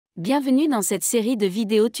Bienvenue dans cette série de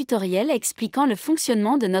vidéos tutoriels expliquant le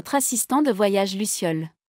fonctionnement de notre assistant de voyage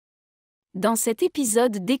Luciole. Dans cet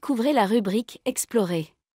épisode, découvrez la rubrique «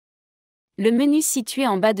 Explorer ». Le menu situé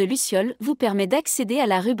en bas de Luciole vous permet d'accéder à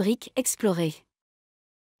la rubrique « Explorer ».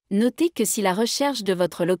 Notez que si la recherche de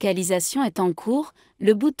votre localisation est en cours,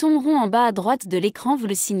 le bouton rond en bas à droite de l'écran vous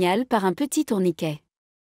le signale par un petit tourniquet.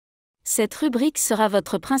 Cette rubrique sera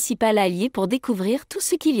votre principal allié pour découvrir tout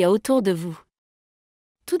ce qu'il y a autour de vous.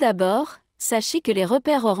 Tout d'abord, sachez que les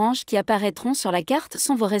repères orange qui apparaîtront sur la carte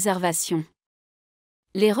sont vos réservations.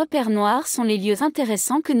 Les repères noirs sont les lieux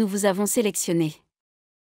intéressants que nous vous avons sélectionnés.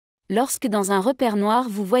 Lorsque dans un repère noir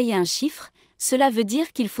vous voyez un chiffre, cela veut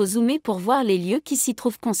dire qu'il faut zoomer pour voir les lieux qui s'y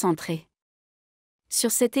trouvent concentrés.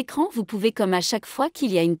 Sur cet écran, vous pouvez, comme à chaque fois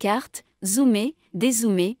qu'il y a une carte, zoomer,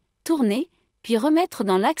 dézoomer, tourner, puis remettre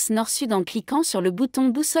dans l'axe nord-sud en cliquant sur le bouton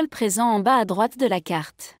boussole présent en bas à droite de la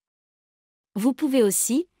carte. Vous pouvez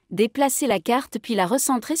aussi déplacer la carte puis la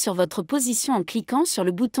recentrer sur votre position en cliquant sur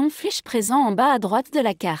le bouton flèche présent en bas à droite de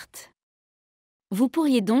la carte. Vous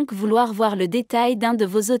pourriez donc vouloir voir le détail d'un de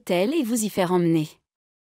vos hôtels et vous y faire emmener.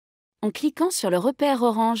 En cliquant sur le repère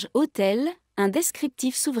orange « Hôtel », un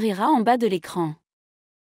descriptif s'ouvrira en bas de l'écran.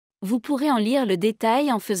 Vous pourrez en lire le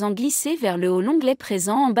détail en faisant glisser vers le haut l'onglet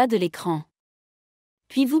présent en bas de l'écran.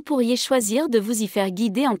 Puis vous pourriez choisir de vous y faire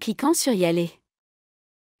guider en cliquant sur « Y aller ».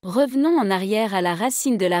 Revenons en arrière à la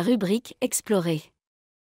racine de la rubrique « Explorer ».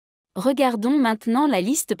 Regardons maintenant la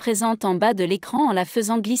liste présente en bas de l'écran en la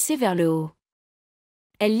faisant glisser vers le haut.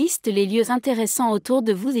 Elle liste les lieux intéressants autour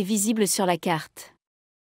de vous et visibles sur la carte.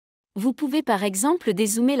 Vous pouvez par exemple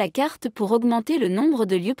dézoomer la carte pour augmenter le nombre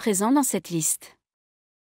de lieux présents dans cette liste.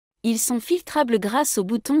 Ils sont filtrables grâce au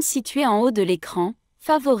bouton situé en haut de l'écran,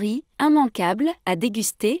 favoris, immanquables, à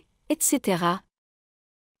déguster, etc.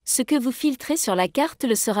 Ce que vous filtrez sur la carte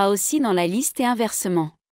le sera aussi dans la liste et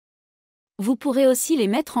inversement. Vous pourrez aussi les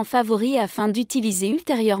mettre en favoris afin d'utiliser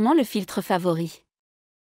ultérieurement le filtre favori.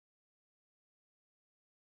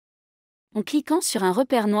 En cliquant sur un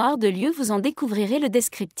repère noir de lieu, vous en découvrirez le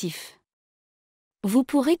descriptif. Vous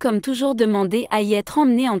pourrez comme toujours demander à y être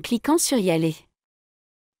emmené en cliquant sur Y aller.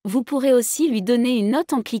 Vous pourrez aussi lui donner une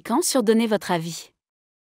note en cliquant sur Donner votre avis.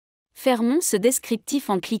 Fermons ce descriptif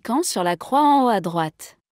en cliquant sur la croix en haut à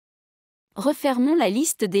droite. Refermons la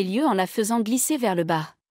liste des lieux en la faisant glisser vers le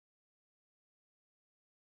bas.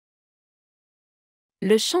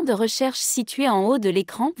 Le champ de recherche situé en haut de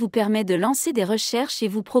l'écran vous permet de lancer des recherches et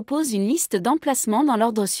vous propose une liste d'emplacements dans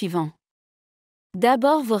l'ordre suivant.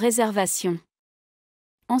 D'abord vos réservations.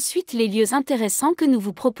 Ensuite les lieux intéressants que nous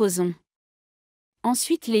vous proposons.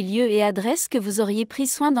 Ensuite les lieux et adresses que vous auriez pris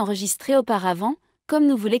soin d'enregistrer auparavant, comme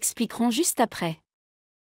nous vous l'expliquerons juste après.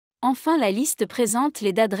 Enfin, la liste présente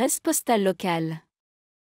les d'adresses postales locales.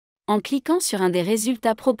 En cliquant sur un des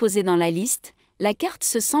résultats proposés dans la liste, la carte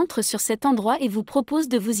se centre sur cet endroit et vous propose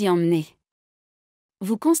de vous y emmener.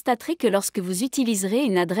 Vous constaterez que lorsque vous utiliserez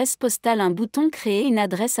une adresse postale, un bouton « Créer une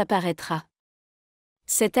adresse » apparaîtra.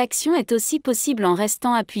 Cette action est aussi possible en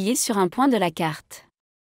restant appuyé sur un point de la carte.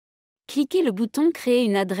 Cliquez le bouton « Créer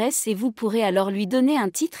une adresse » et vous pourrez alors lui donner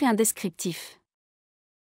un titre et un descriptif.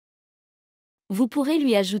 Vous pourrez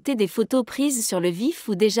lui ajouter des photos prises sur le vif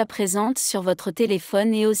ou déjà présentes sur votre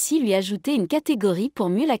téléphone et aussi lui ajouter une catégorie pour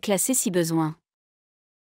mieux la classer si besoin.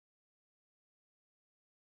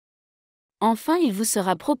 Enfin, il vous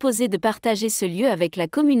sera proposé de partager ce lieu avec la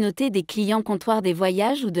communauté des clients comptoirs des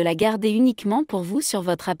voyages ou de la garder uniquement pour vous sur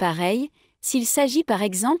votre appareil, s'il s'agit par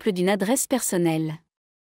exemple d'une adresse personnelle.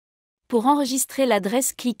 Pour enregistrer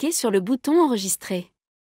l'adresse, cliquez sur le bouton « Enregistrer ».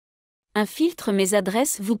 Un filtre « Mes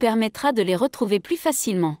adresses » vous permettra de les retrouver plus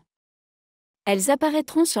facilement. Elles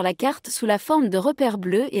apparaîtront sur la carte sous la forme de repères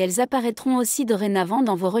bleus et elles apparaîtront aussi dorénavant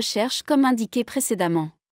dans vos recherches comme indiqué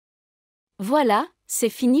précédemment. Voilà, c'est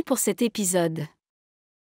fini pour cet épisode.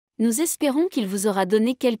 Nous espérons qu'il vous aura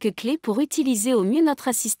donné quelques clés pour utiliser au mieux notre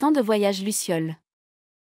assistant de voyage Luciole.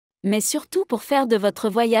 Mais surtout pour faire de votre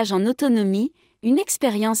voyage en autonomie une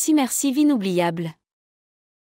expérience immersive inoubliable.